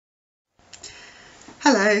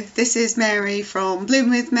Hello, this is Mary from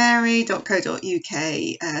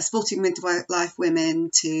bloomwithmary.co.uk, supporting midlife women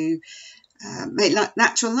to make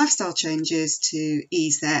natural lifestyle changes to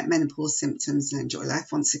ease their menopause symptoms and enjoy life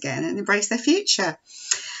once again and embrace their future.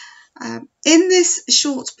 In this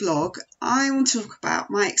short blog, I want to talk about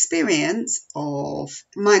my experience of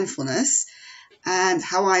mindfulness and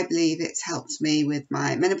how I believe it's helped me with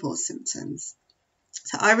my menopause symptoms.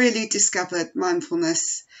 So I really discovered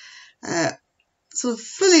mindfulness sort of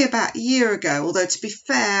fully about a year ago, although to be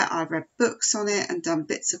fair, I've read books on it and done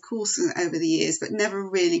bits of courses over the years, but never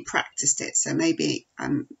really practiced it. So maybe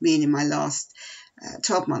in my last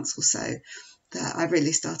 12 months or so that I've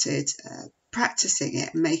really started practicing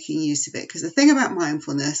it and making use of it. Because the thing about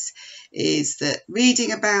mindfulness is that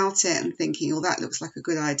reading about it and thinking, oh, that looks like a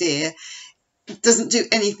good idea, doesn't do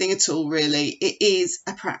anything at all, really. It is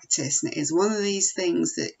a practice, and it is one of these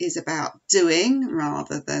things that is about doing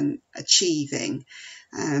rather than achieving.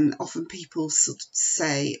 And often people sort of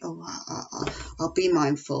say, oh, I'll be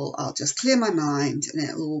mindful, I'll just clear my mind and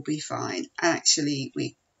it'll all be fine. And actually,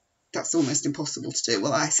 that's almost impossible to do.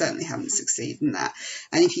 Well, I certainly haven't succeeded in that.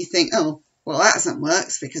 And if you think, oh, well, that hasn't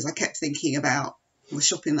worked because I kept thinking about the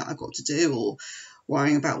shopping that I've got to do, or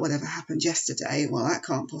worrying about whatever happened yesterday, well, that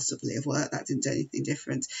can't possibly have worked, that didn't do anything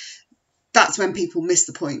different. That's when people miss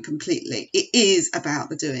the point completely. It is about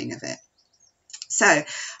the doing of it. So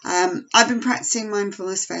I've been practicing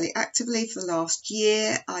mindfulness fairly actively for the last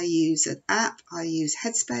year. I use an app, I use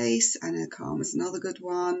Headspace, and Calm is another good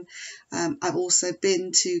one. I've also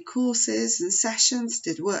been to courses and sessions,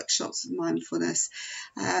 did workshops of mindfulness.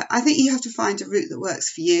 I think you have to find a route that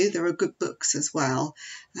works for you. There are good books as well.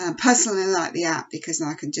 Personally, I like the app because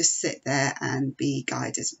I can just sit there and be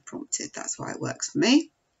guided and prompted. That's why it works for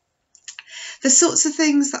me. The sorts of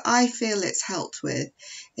things that I feel it's helped with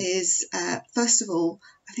is, first of all,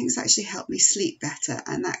 I think it's actually helped me sleep better,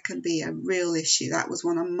 and that can be a real issue. That was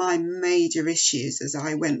one of my major issues as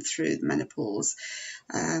I went through the menopause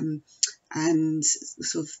and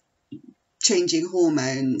sort of changing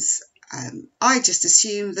hormones. I just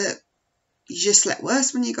assumed that you just slept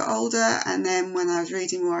worse when you got older, and then when I was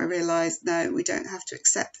reading more I realised no, we don't have to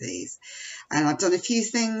accept these. And I've done a few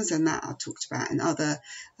things, and that I've talked about in other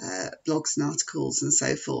blogs and articles and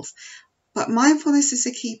so forth. But mindfulness is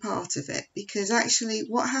a key part of it, because actually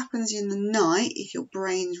what happens in the night, if your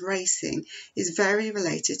brain's racing, is very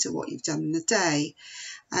related to what you've done in the day.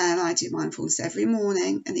 And I do mindfulness every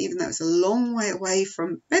morning, and even though it's a long way away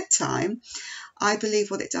from bedtime, I believe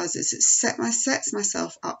what it does is it sets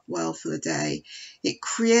myself up well for the day. It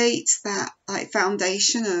creates that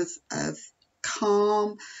foundation of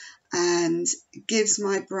calm and gives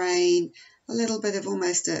my brain a little bit of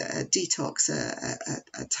almost a detox,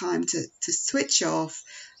 a time to switch off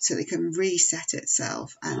so that it can reset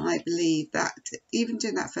itself. And I believe that even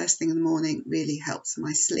doing that first thing in the morning really helps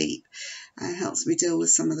my sleep and helps me deal with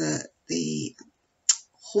some of the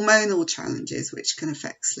hormonal challenges which can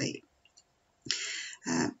affect sleep.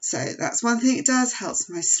 So that's one thing it does, helps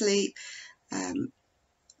my sleep.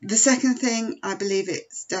 The second thing I believe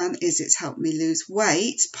it's done is it's helped me lose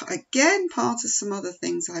weight. Again, part of some other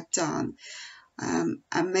things I've done, and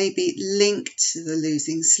maybe linked to the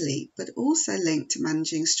losing sleep, but also linked to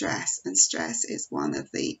managing stress. And stress is one of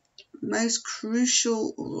the most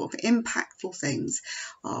crucial or impactful things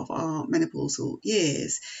of our menopausal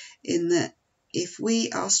years, in that if we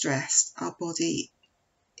are stressed, our body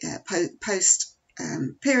post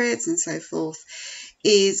periods and so forth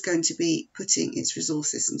is going to be putting its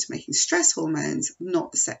resources into making stress hormones,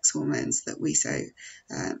 not the sex hormones that we so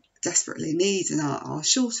desperately need and are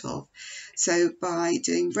short of. So by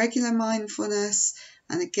doing regular mindfulness,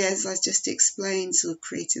 and again, as I just explained, sort of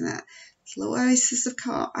creating that little oasis of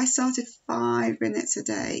calm, I started 5 minutes a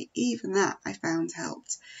day. Even that I found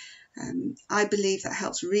helped. I believe that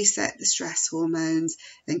helps reset the stress hormones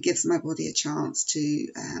and gives my body a chance to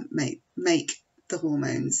make the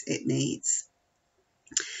hormones it needs.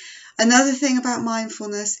 Another thing about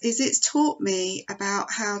mindfulness is it's taught me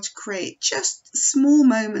about how to create just small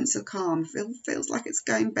moments of calm. It feels like it's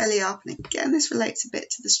going belly up, and again this relates a bit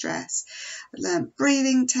to the stress. I learned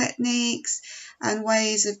breathing techniques and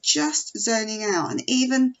ways of just zoning out, and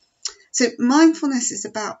even so mindfulness is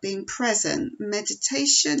about being present.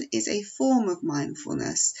 Meditation is a form of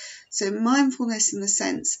mindfulness. So mindfulness in the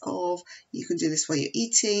sense of you can do this while you're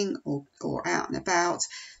eating or out and about.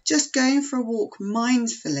 Just going for a walk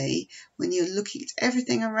mindfully when you're looking at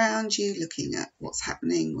everything around you, looking at what's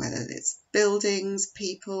happening, whether it's buildings,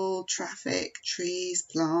 people, traffic, trees,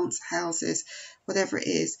 plants, houses, whatever it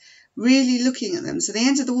is. really looking at them. So the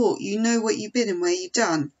end of the walk, you know where you've been and where you've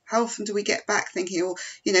done. How often do we get back thinking, oh,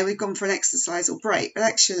 you know, we've gone for an exercise or break, but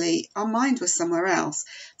actually our mind was somewhere else.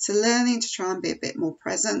 So learning to try and be a bit more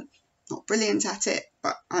present. Not brilliant at it,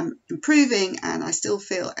 but I'm improving, and I still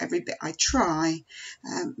feel every bit I try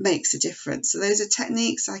makes a difference. So those are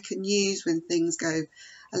techniques I can use when things go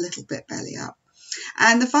a little bit belly up.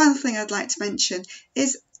 And the final thing I'd like to mention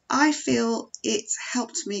is I feel it's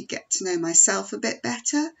helped me get to know myself a bit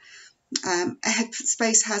better.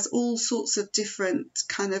 Headspace has all sorts of different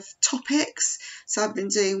kind of topics. So I've been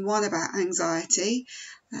doing one about anxiety.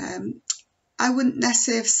 I wouldn't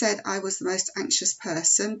necessarily have said I was the most anxious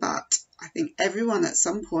person, but I think everyone at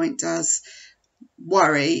some point does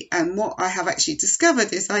worry. And what I have actually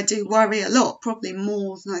discovered is I do worry a lot, probably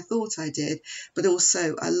more than I thought I did, but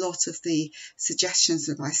also a lot of the suggestions,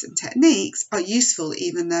 advice and techniques are useful,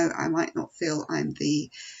 even though I might not feel I'm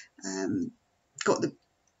got the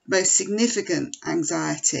most significant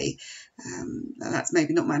anxiety. That's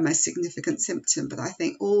maybe not my most significant symptom, but I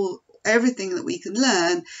think everything that we can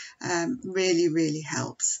learn really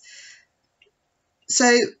helps.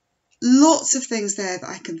 So lots of things there that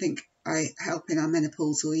I can think I help in our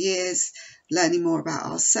menopausal years: learning more about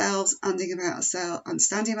ourselves,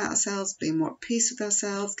 understanding about ourselves, being more at peace with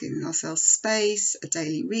ourselves, giving ourselves space, a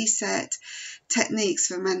daily reset, techniques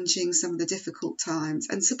for managing some of the difficult times,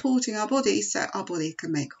 and supporting our body so our body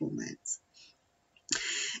can make hormones.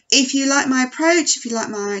 If you like my approach, if you like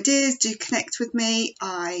my ideas, do connect with me.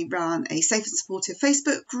 I run a safe and supportive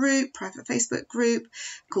Facebook group, private Facebook group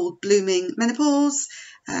called Blooming Menopause.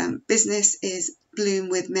 Business is Bloom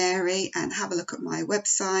with Mary, and have a look at my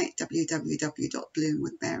website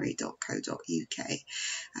www.bloomwithmary.co.uk.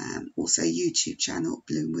 Also YouTube channel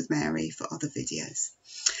Bloom with Mary for other videos.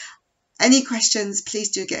 Any questions, please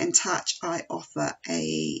do get in touch. I offer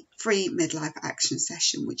a free midlife action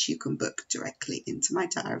session which you can book directly into my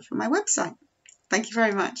diary from my website. Thank you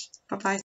very much. Bye bye.